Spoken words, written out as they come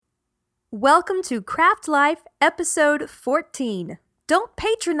Welcome to CraftLife episode 14. Don't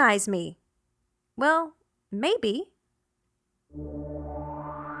patronize me. Well, maybe.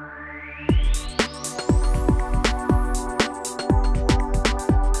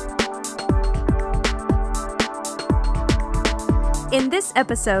 In this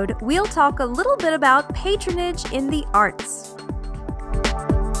episode, we'll talk a little bit about patronage in the arts.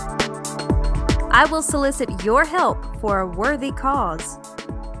 I will solicit your help for a worthy cause.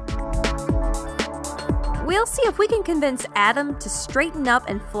 We'll see if we can convince Adam to straighten up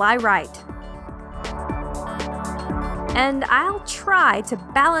and fly right. And I'll try to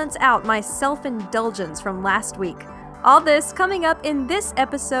balance out my self-indulgence from last week. All this coming up in this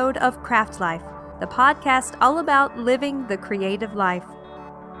episode of CraftLife, the podcast all about living the creative life.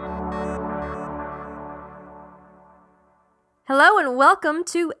 Hello and welcome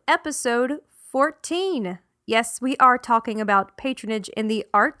to episode 14. Yes, we are talking about patronage in the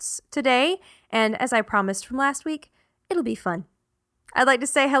arts today, and as I promised from last week, it'll be fun. I'd like to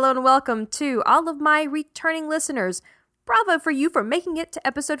say hello and welcome to all of my returning listeners. Bravo for you for making it to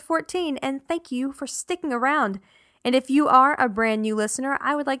episode 14, and thank you for sticking around. And if you are a brand new listener,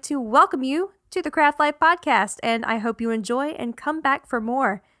 I would like to welcome you to the CraftLife podcast, and I hope you enjoy and come back for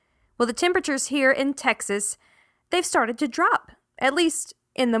more. Well, the temperatures here in Texas, they've started to drop, at least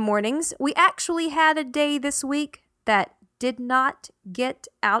in the mornings. We actually had a day this week that did not get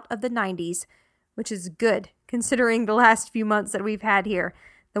out of the 90s, which is good considering the last few months that we've had here.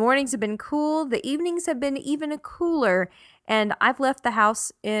 The mornings have been cool, the evenings have been even cooler, and I've left the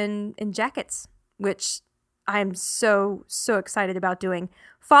house in jackets, which I'm so excited about doing.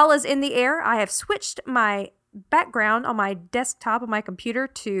 Fall is in the air. I have switched my background on my desktop on my computer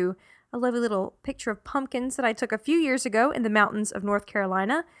to a lovely little picture of pumpkins that I took a few years ago in the mountains of North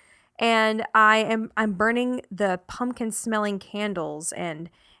Carolina. And I'm burning the pumpkin smelling candles and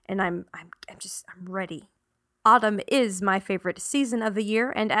I'm ready. Autumn is my favorite season of the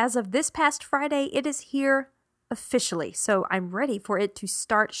year, and as of this past Friday, it is here officially. So I'm ready for it to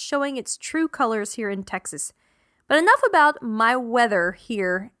start showing its true colors here in Texas. But enough about my weather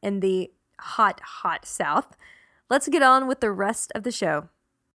here in the hot South. Let's get on with the rest of the show.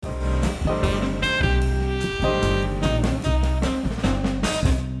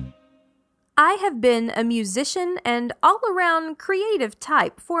 I have been a musician and all-around creative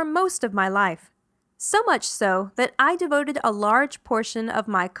type for most of my life. So much so that I devoted a large portion of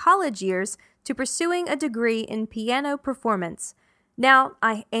my college years to pursuing a degree in piano performance. Now,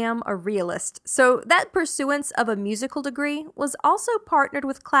 I am a realist, so that pursuance of a musical degree was also partnered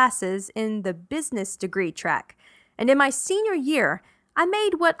with classes in the business degree track. And in my senior year, I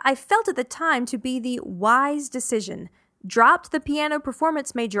made what I felt at the time to be the wise decision, dropped the piano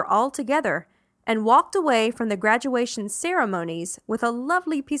performance major altogether, and walked away from the graduation ceremonies with a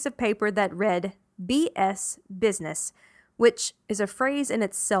lovely piece of paper that read BS Business, which is a phrase in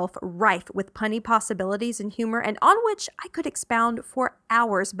itself rife with punny possibilities and humor, and on which I could expound for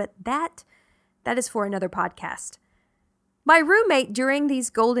hours, but that is for another podcast. My roommate during these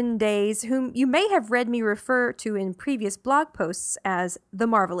golden days, whom you may have read me refer to in previous blog posts as the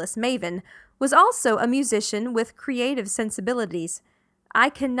Marvelous Maven, was also a musician with creative sensibilities. I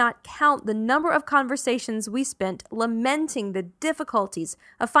cannot count the number of conversations we spent lamenting the difficulties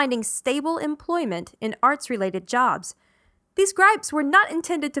of finding stable employment in arts-related jobs. These gripes were not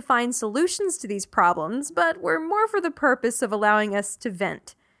intended to find solutions to these problems, but were more for the purpose of allowing us to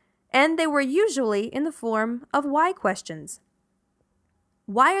vent. And they were usually in the form of why questions.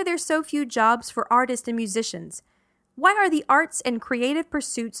 Why are there so few jobs for artists and musicians? Why are the arts and creative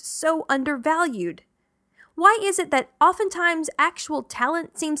pursuits so undervalued? Why is it that oftentimes actual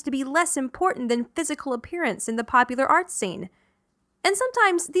talent seems to be less important than physical appearance in the popular arts scene? And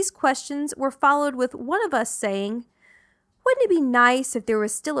sometimes these questions were followed with one of us saying, wouldn't it be nice if there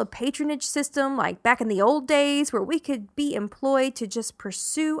was still a patronage system like back in the old days where we could be employed to just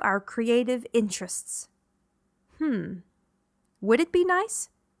pursue our creative interests? Would it be nice?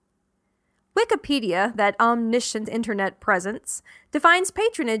 Wikipedia, that omniscient internet presence, defines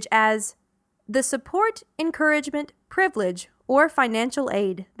patronage as the support, encouragement, privilege, or financial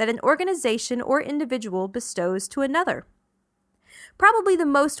aid that an organization or individual bestows to another. Probably the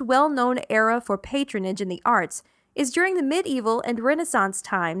most well-known era for patronage in the arts is during the medieval and Renaissance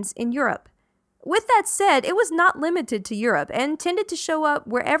times in Europe. With that said, it was not limited to Europe and tended to show up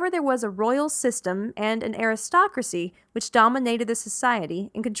wherever there was a royal system and an aristocracy which dominated the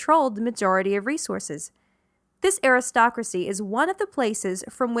society and controlled the majority of resources. This aristocracy is one of the places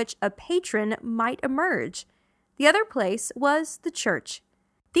from which a patron might emerge. The other place was the church.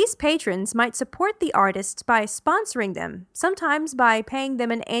 These patrons might support the artists by sponsoring them, sometimes by paying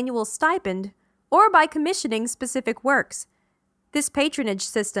them an annual stipend, or by commissioning specific works. This patronage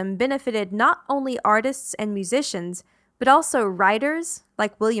system benefited not only artists and musicians, but also writers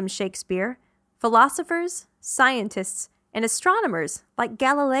like William Shakespeare, philosophers, scientists, and astronomers like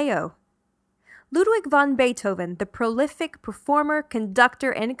Galileo. Ludwig van Beethoven, the prolific performer,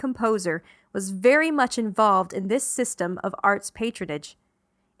 conductor, and composer, was very much involved in this system of arts patronage.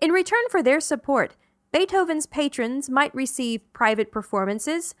 In return for their support, Beethoven's patrons might receive private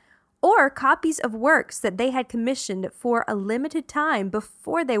performances or copies of works that they had commissioned for a limited time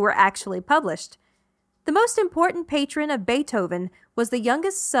before they were actually published. The most important patron of Beethoven was the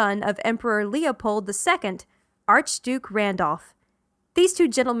youngest son of Emperor Leopold II, Archduke Randolph. These two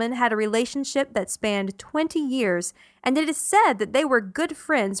gentlemen had a relationship that spanned 20 years, and it is said that they were good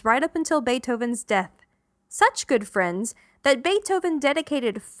friends right up until Beethoven's death. Such good friends that Beethoven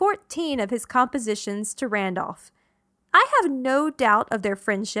dedicated 14 of his compositions to Randolph. I have no doubt of their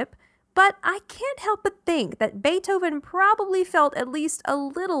friendship, but I can't help but think that Beethoven probably felt at least a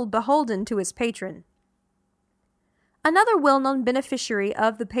little beholden to his patron. Another well-known beneficiary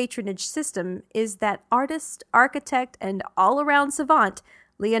of the patronage system is that artist, architect, and all-around savant,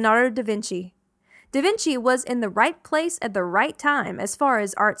 Leonardo da Vinci. Da Vinci was in the right place at the right time as far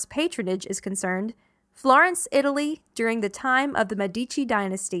as arts patronage is concerned. Florence, Italy, during the time of the Medici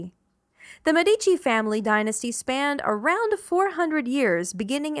dynasty. The Medici family dynasty spanned around 400 years,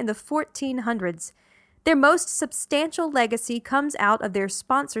 beginning in the 1400s. Their most substantial legacy comes out of their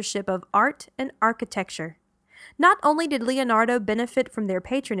sponsorship of art and architecture. Not only did Leonardo benefit from their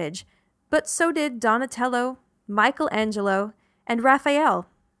patronage, but so did Donatello, Michelangelo, and Raphael.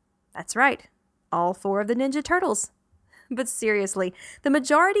 That's right, all four of the Ninja Turtles. But seriously, the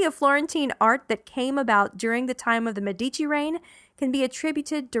majority of Florentine art that came about during the time of the Medici reign can be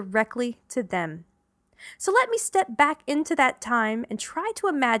attributed directly to them. So let me step back into that time and try to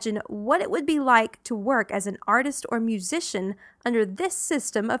imagine what it would be like to work as an artist or musician under this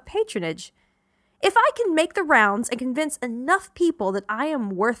system of patronage. If I can make the rounds and convince enough people that I am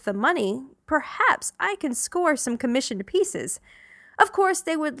worth the money, perhaps I can score some commissioned pieces. Of course,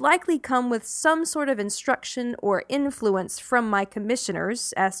 they would likely come with some sort of instruction or influence from my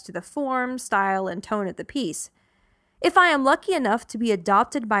commissioners as to the form, style, and tone of the piece. If I am lucky enough to be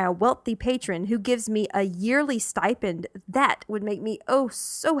adopted by a wealthy patron who gives me a yearly stipend, that would make me oh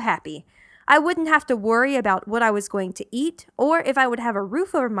so happy. I wouldn't have to worry about what I was going to eat or if I would have a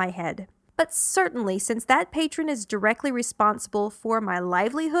roof over my head. But certainly, since that patron is directly responsible for my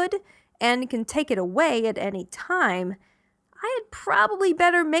livelihood and can take it away at any time, I had probably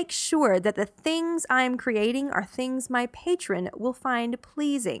better make sure that the things I am creating are things my patron will find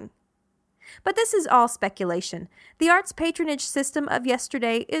pleasing. But this is all speculation. The arts patronage system of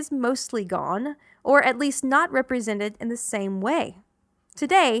yesterday is mostly gone, or at least not represented in the same way.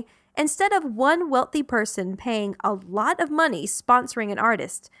 Today, instead of one wealthy person paying a lot of money sponsoring an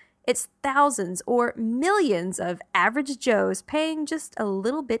artist, it's thousands or millions of average Joes paying just a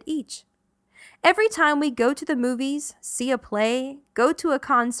little bit each. Every time we go to the movies, see a play, go to a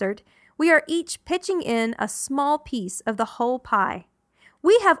concert, we are each pitching in a small piece of the whole pie.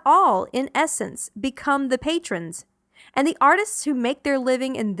 We have all, in essence, become the patrons, and the artists who make their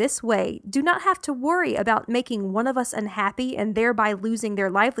living in this way do not have to worry about making one of us unhappy and thereby losing their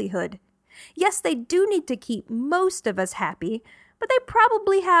livelihood. Yes, they do need to keep most of us happy, but they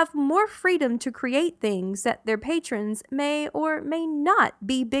probably have more freedom to create things that their patrons may or may not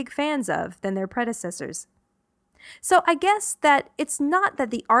be big fans of than their predecessors. So I guess that it's not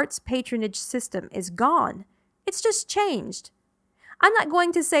that the arts patronage system is gone, it's just changed. I'm not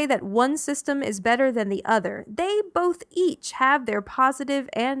going to say that one system is better than the other. They both each have their positive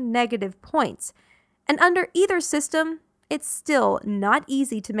and negative points. And under either system, it's still not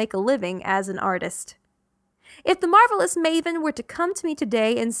easy to make a living as an artist. If the marvelous Maven were to come to me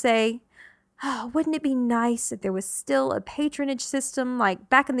today and say, wouldn't it be nice if there was still a patronage system like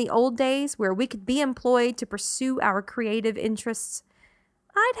back in the old days where we could be employed to pursue our creative interests?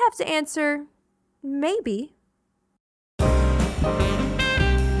 I'd have to answer, maybe.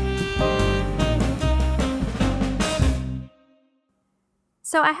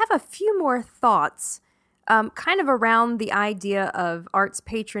 So I have a few more thoughts kind of around the idea of arts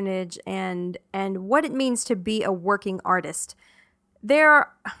patronage and what it means to be a working artist.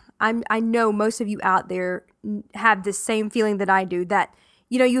 I know most of you out there have this same feeling that I do, that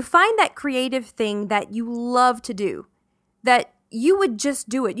you find that creative thing that you love to do, that you would just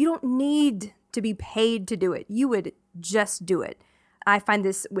do it. You don't need to be paid to do it. You would just do it. I find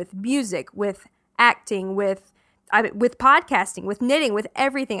this with music, with acting, with with podcasting, with knitting, with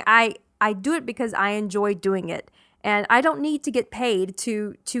everything. I do it because I enjoy doing it. And I don't need to get paid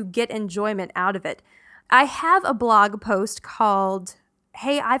to get enjoyment out of it. I have a blog post called,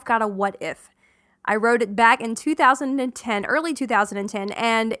 Hey, I've Got a What If. I wrote it back in 2010, early 2010,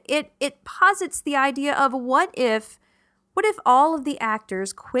 and it posits the idea of what if all of the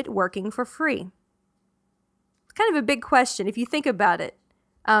actors quit working for free? It's kind of a big question if you think about it.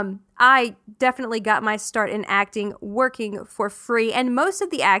 I definitely got my start in acting working for free, and most of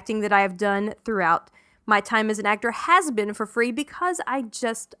the acting that I have done throughout my time as an actor has been for free because I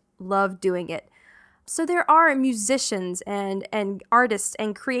just love doing it. So there are musicians and artists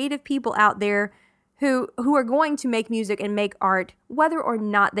and creative people out there who are going to make music and make art whether or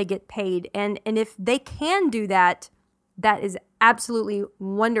not they get paid. And if they can do that, that is absolutely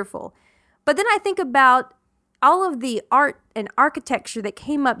wonderful. But then I think about all of the art and architecture that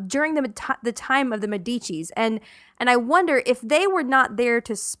came up during the time of the Medicis. And I wonder if they were not there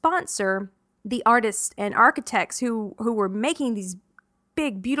to sponsor the artists and architects who were making these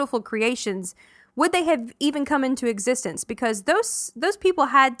big, beautiful creations, would they have even come into existence? Because those people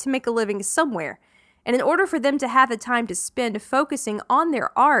had to make a living somewhere. And in order for them to have the time to spend focusing on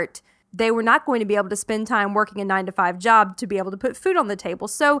their art, they were not going to be able to spend time working a 9-to-5 job to be able to put food on the table.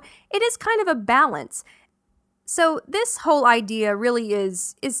 So it is kind of a balance. So this whole idea really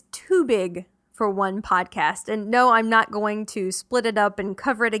is too big for one podcast. And no, I'm not going to split it up and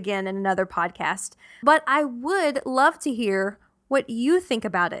cover it again in another podcast. But I would love to hear what you think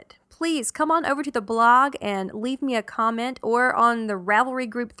about it. Please come on over to the blog and leave me a comment or on the Ravelry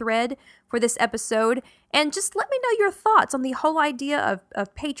group thread for this episode. And just let me know your thoughts on the whole idea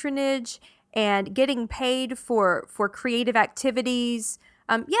of patronage and getting paid for creative activities.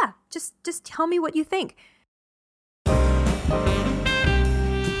 Just tell me what you think.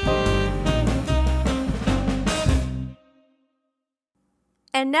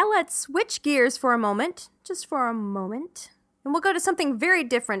 And now let's switch gears for a moment, just for a moment. And we'll go to something very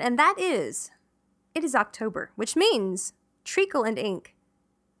different, and that is, it is October, which means Treacle and Ink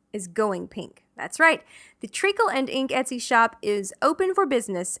is going pink. That's right. The Treacle and Ink Etsy shop is open for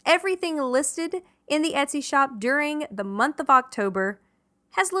business. Everything listed in the Etsy shop during the month of October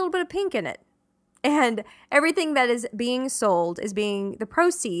has a little bit of pink in it. And everything that is being sold the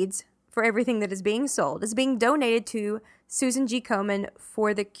proceeds for everything that is being sold is being donated to Susan G. Komen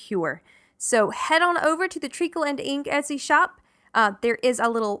for the cure. So head on over to the Treacle and Ink Etsy shop. There is a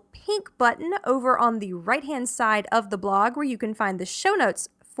little pink button over on the right-hand side of the blog where you can find the show notes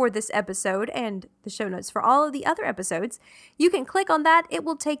for this episode and the show notes for all of the other episodes. You can click on that. It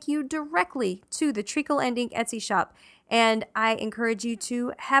will take you directly to the Treacle and Ink Etsy shop. And I encourage you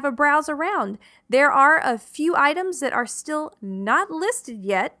to have a browse around. There are a few items that are still not listed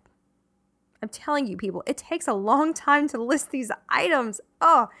yet. I'm telling you, people, it takes a long time to list these items.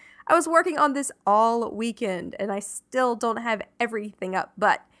 Oh, I was working on this all weekend, and I still don't have everything up,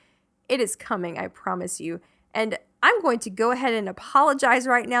 but it is coming, I promise you. And I'm going to go ahead and apologize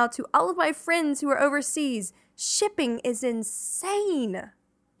right now to all of my friends who are overseas. Shipping is insane.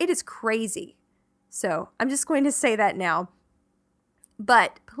 It is crazy. So I'm just going to say that now.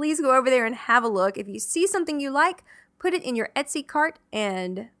 But please go over there and have a look. If you see something you like, put it in your Etsy cart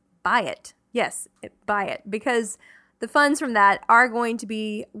and buy it. Yes, buy it, because the funds from that are going to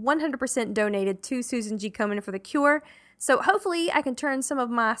be 100% donated to Susan G. Komen for the cure. So hopefully I can turn some of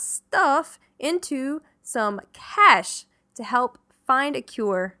my stuff into some cash to help find a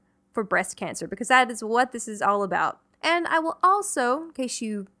cure for breast cancer, because that is what this is all about. And I will also, in case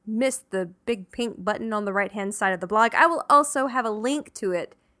you missed the big pink button on the right-hand side of the blog, I will also have a link to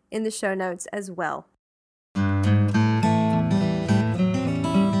it in the show notes as well.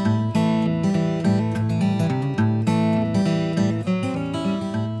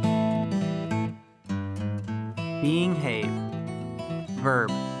 Being have. Verb.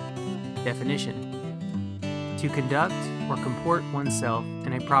 Definition. To conduct or comport oneself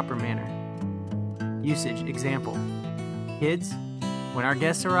in a proper manner. Usage. Example. Kids, when our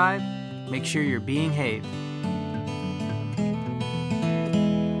guests arrive, make sure you're being have.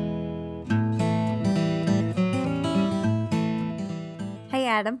 Hey,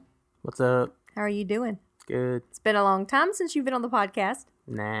 Adam. What's up? How are you doing? Good. It's been a long time since you've been on the podcast.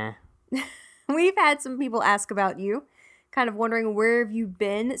 Nah. We've had some people ask about you, kind of wondering where have you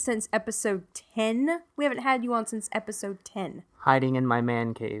been since episode 10? We haven't had you on since episode 10. Hiding in my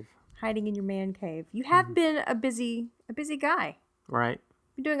man cave. Hiding in your man cave. You have been a busy guy. Right.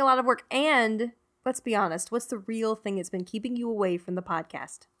 You're doing a lot of work, and let's be honest, what's the real thing that's been keeping you away from the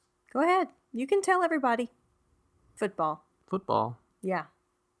podcast? Go ahead. You can tell everybody. Football. Football. Yeah.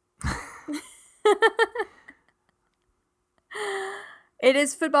 It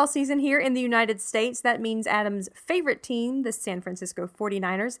is football season here in the United States. That means Adam's favorite team, the San Francisco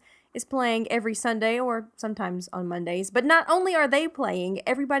 49ers, is playing every Sunday or sometimes on Mondays. But not only are they playing,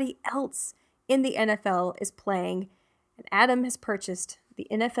 everybody else in the NFL is playing. And Adam has purchased the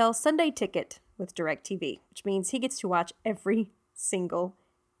NFL Sunday ticket with DirecTV, which means he gets to watch every single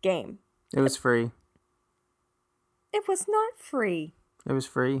game. It was free. It was not free. It was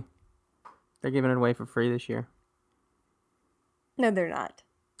free. They're giving it away for free this year. No, they're not.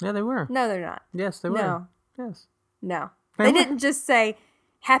 Yeah, they were. No, they're not. Yes, they were. No. Yes. No. They didn't just say,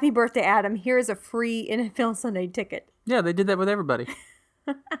 happy birthday, Adam. Here's a free NFL Sunday ticket. Yeah, they did that with everybody.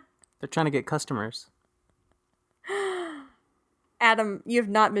 They're trying to get customers. Adam, you have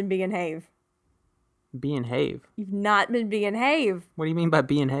not been being Have. Being Have? You've not been being Have. What do you mean by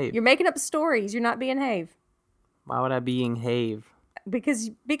being Have? You're making up stories. You're not being Have. Why would I being Have? Because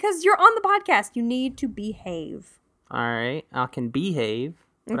you're on the podcast. You need to behave. All right, I can behave.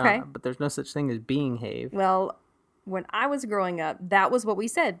 Okay. But there's no such thing as being Have. Well, when I was growing up, that was what we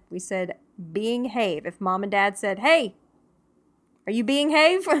said. We said being Have. If mom and dad said, hey, are you being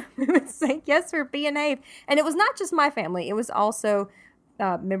Have? We would say, yes, we're being Have. And it was not just my family. It was also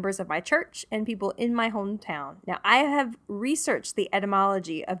members of my church and people in my hometown. Now, I have researched the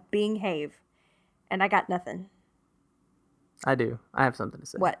etymology of being Have, and I got nothing. I do. I have something to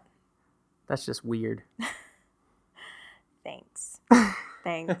say. What? That's just weird. Thanks.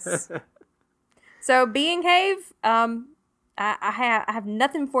 Thanks. So being Have, I have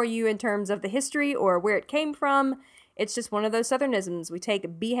nothing for you in terms of the history or where it came from. It's just one of those Southernisms. We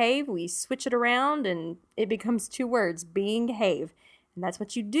take behave, we switch it around, and it becomes two words, being Have. And that's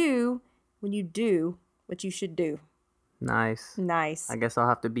what you do when you do what you should do. Nice. Nice. I guess I'll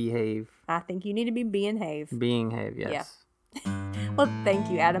have to behave. I think you need to be being Have. Being Have, yes. Yeah. Well,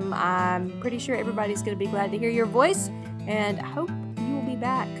 thank you, Adam. I'm pretty sure everybody's going to be glad to hear your voice, and I hope you will be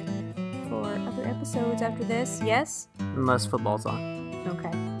back for other episodes after this. Yes? Unless football's on.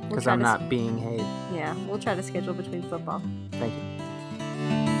 Okay. Because I'm not being Have. Yeah, we'll try to schedule between football. Thank you.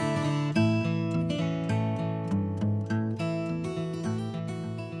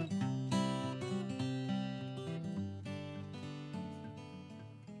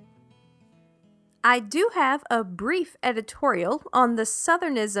 I do have a brief editorial on the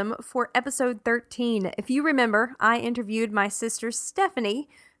Southernism for episode 13. If you remember, I interviewed my sister Stephanie,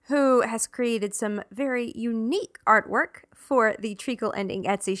 who has created some very unique artwork for the Treacle Ending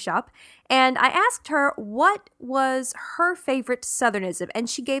Etsy shop, and I asked her what was her favorite Southernism, and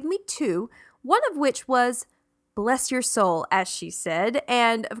she gave me two, one of which was bless your soul, as she said,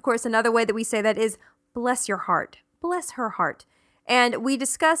 and of course another way that we say that is bless your heart, bless her heart. And we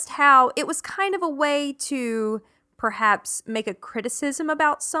discussed how it was kind of a way to perhaps make a criticism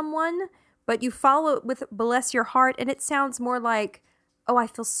about someone, but you follow it with bless your heart, and it sounds more like, oh, I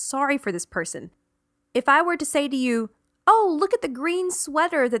feel sorry for this person. If I were to say to you, oh, look at the green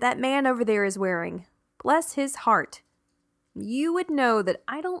sweater that man over there is wearing, bless his heart, you would know that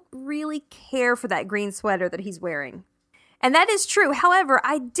I don't really care for that green sweater that he's wearing. And that is true. However,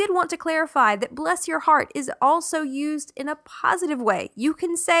 I did want to clarify that bless your heart is also used in a positive way. You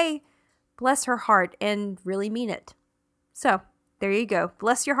can say bless her heart and really mean it. So, there you go.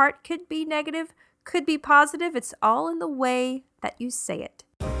 Bless your heart could be negative, could be positive. It's all in the way that you say it.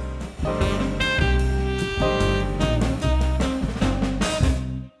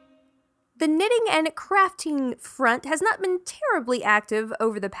 The knitting and crafting front has not been terribly active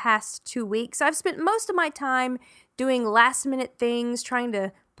over the past 2 weeks. I've spent most of my time doing last-minute things, trying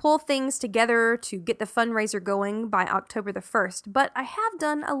to pull things together to get the fundraiser going by October the 1st, but I have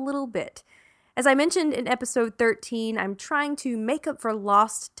done a little bit. As I mentioned in episode 13, I'm trying to make up for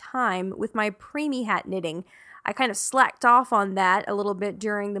lost time with my preemie hat knitting. I kind of slacked off on that a little bit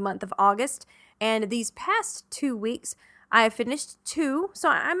during the month of August, and these past 2 weeks, I have finished 2, so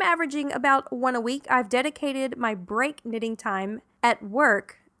I'm averaging about 1 a week. I've dedicated my break knitting time at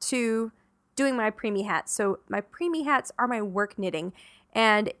work to doing my preemie hats. So my preemie hats are my work knitting.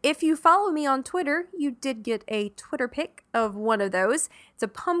 And if you follow me on Twitter, you did get a Twitter pic of one of those. It's a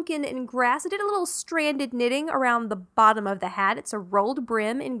pumpkin and grass. I did a little stranded knitting around the bottom of the hat. It's a rolled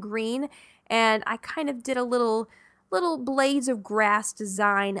brim in green, and I kind of did a little blades of grass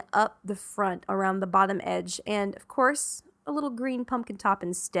design up the front around the bottom edge, and of course a little green pumpkin top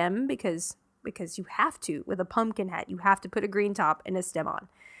and stem because you have to. With a pumpkin hat, you have to put a green top and a stem on.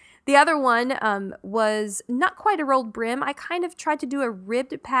 The other one was not quite a rolled brim. I kind of tried to do a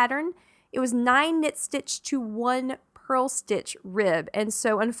ribbed pattern. It was 9 knit stitch to 1 purl stitch rib, and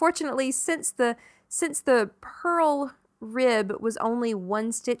so unfortunately, since the purl rib was only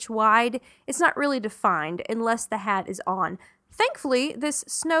 1 stitch wide, it's not really defined unless the hat is on. Thankfully, this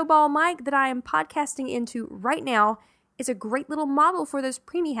snowball mic that I am podcasting into right now is a great little model for those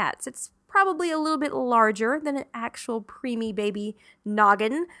preemie hats. It's probably a little bit larger than an actual preemie baby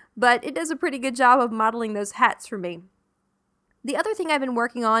noggin, but it does a pretty good job of modeling those hats for me. The other thing I've been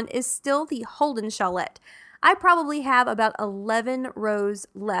working on is still the Holden shawlette. I probably have about 11 rows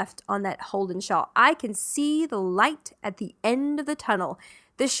left on that Holden shawl. I can see the light at the end of the tunnel.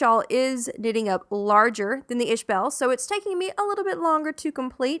 This shawl is knitting up larger than the Ishbel, so it's taking me a little bit longer to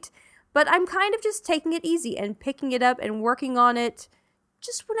complete, but I'm kind of just taking it easy and picking it up and working on it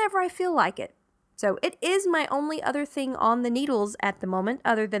just whenever I feel like it. So it is my only other thing on the needles at the moment,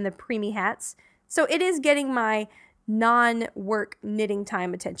 other than the preemie hats. So it is getting my non-work knitting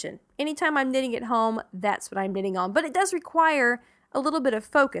time attention. Anytime I'm knitting at home, that's what I'm knitting on. But it does require a little bit of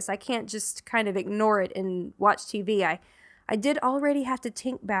focus. I can't just kind of ignore it and watch TV. I did already have to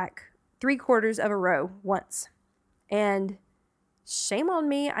tink back 3/4 of a row once. And shame on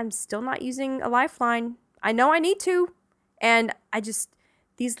me, I'm still not using a lifeline. I know I need to. And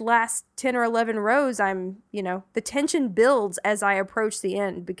these last 10 or 11 rows, the tension builds as I approach the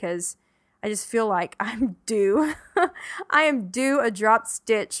end because I just feel like I'm due. I am due a dropped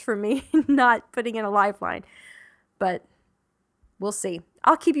stitch for me not putting in a lifeline. But we'll see.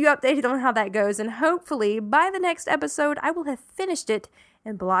 I'll keep you updated on how that goes, and hopefully by the next episode I will have finished it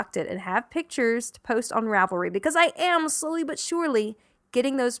and blocked it and have pictures to post on Ravelry, because I am slowly but surely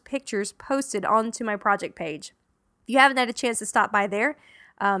getting those pictures posted onto my project page. If you haven't had a chance to stop by there,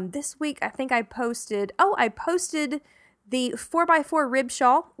 this week I think I posted the 4x4 rib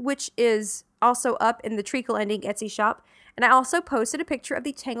shawl, which is also up in the Treacle Ending Etsy shop. And I also posted a picture of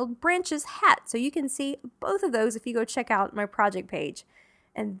the Tangled Branches hat. So you can see both of those if you go check out my project page.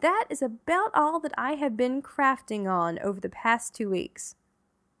 And that is about all that I have been crafting on over the past 2 weeks.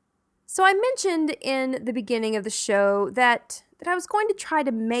 So I mentioned in the beginning of the show that I was going to try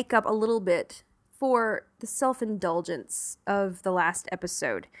to make up a little bit for the self-indulgence of the last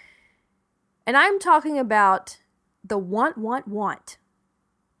episode. And I'm talking about the want.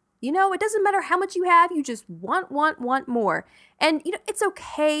 It doesn't matter how much you have, you just want more. And, it's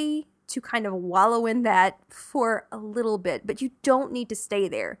okay to kind of wallow in that for a little bit, but you don't need to stay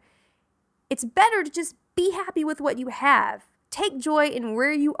there. It's better to just be happy with what you have. Take joy in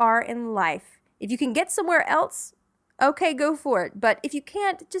where you are in life. If you can get somewhere else, okay, go for it. But if you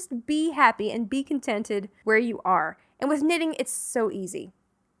can't, just be happy and be contented where you are. And with knitting, it's so easy.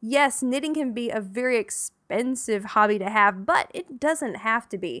 Yes, knitting can be a very expensive hobby to have, but it doesn't have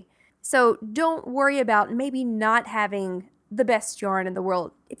to be. So don't worry about maybe not having the best yarn in the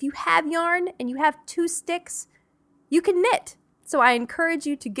world. If you have yarn and you have 2 sticks, you can knit. So I encourage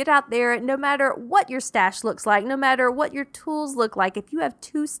you to get out there, no matter what your stash looks like, no matter what your tools look like. If you have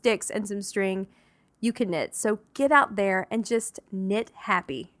 2 sticks and some string, you can knit. So get out there and just knit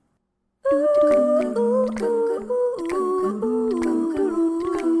happy.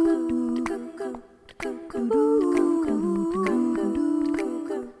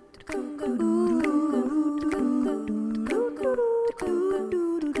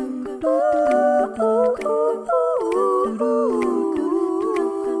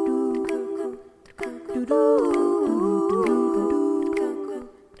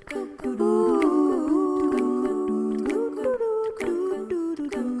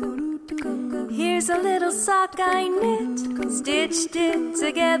 Here's a little sock I knit, stitched it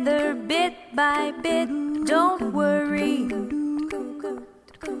together bit by bit. Don't worry,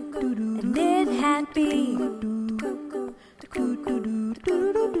 knit happy.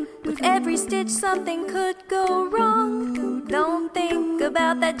 With every stitch something could go wrong. Don't think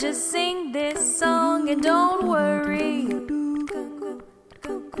about that, just sing this song. And don't worry,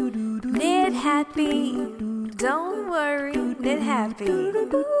 knit happy. Don't worry, knit happy.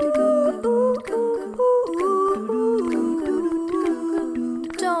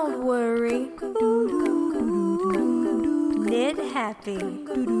 Don't worry, knit happy.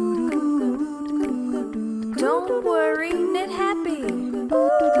 Don't worry, knit happy.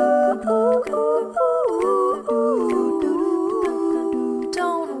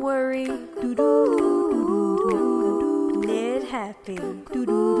 Don't worry, knit happy.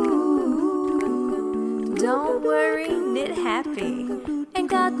 Don't worry, knit happy. Ain't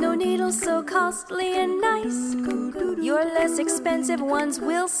got no needles so costly and nice. Your less expensive ones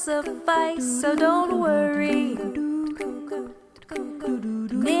will suffice. So don't worry,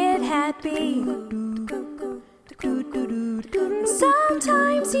 knit happy.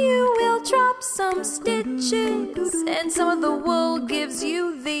 Sometimes you will drop some stitches, and some of the wool gives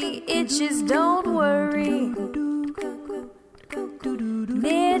you the itches. Don't worry,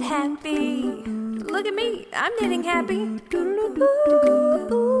 knit happy. Look at me, I'm knitting happy.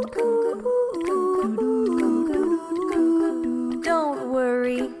 Don't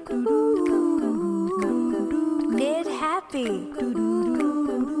worry, knit happy.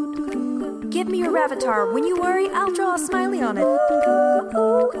 Give me your avatar. When you worry, I'll draw a smiley on it.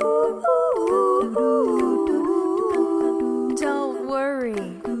 Don't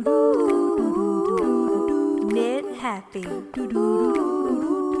worry, knit happy.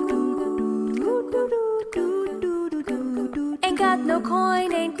 Ain't got no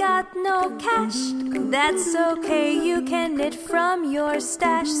coin, ain't got no cash. That's okay, you can knit from your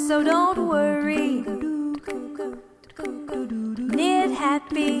stash. So don't worry, knit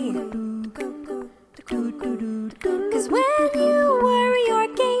happy. 'Cause when you worry, your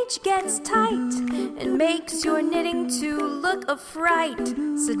gauge gets tight and makes your knitting to look a fright.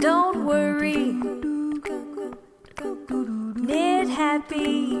 So don't worry, knit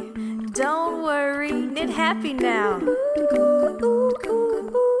happy. Don't worry, knit happy now.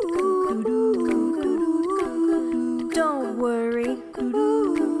 Don't worry,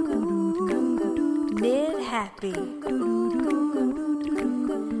 knit happy.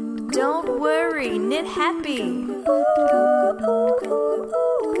 Don't worry, knit happy.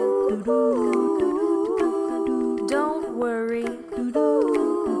 Don't worry,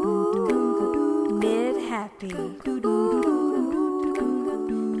 knit happy.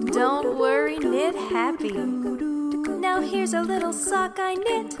 Don't worry, knit happy. Now here's a little sock I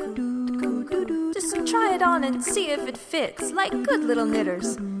knit. Just try it on and see if it fits, like good little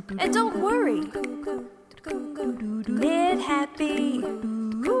knitters. And don't worry, knit happy.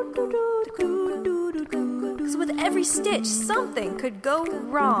 'Cause with every stitch, something could go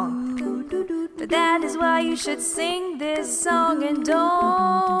wrong. But that is why you should sing this song. And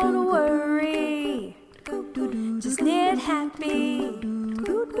don't worry, just knit happy.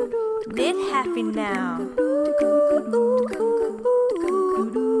 Knit happy now.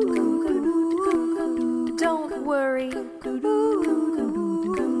 Don't worry,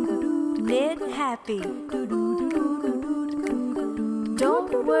 knit happy.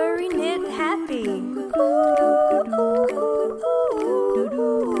 Don't worry, knit happy.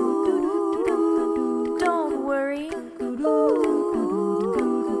 Don't worry,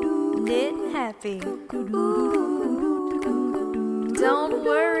 knit happy. Don't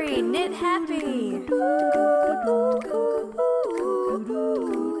worry, knit happy.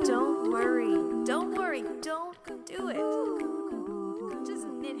 Don't worry, don't do it. Just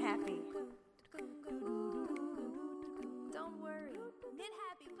knit happy. Don't worry, knit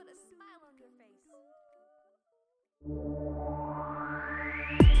happy, put a smile on your face.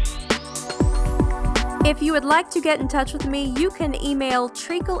 If you would like to get in touch with me, you can email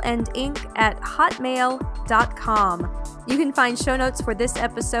treacleandink@hotmail.com. You can find show notes for this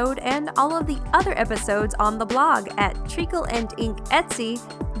episode and all of the other episodes on the blog at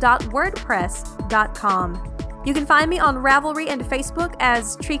treacleandink.etsy.wordpress.com. You can find me on Ravelry and Facebook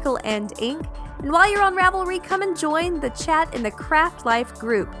as Treacle and Ink. And while you're on Ravelry, come and join the chat in the CraftLife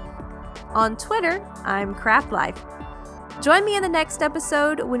group. On Twitter, I'm CraftLife. Join me in the next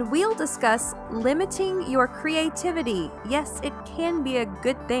episode when we'll discuss limiting your creativity. Yes, it can be a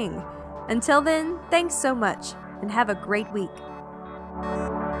good thing. Until then, thanks so much and have a great week.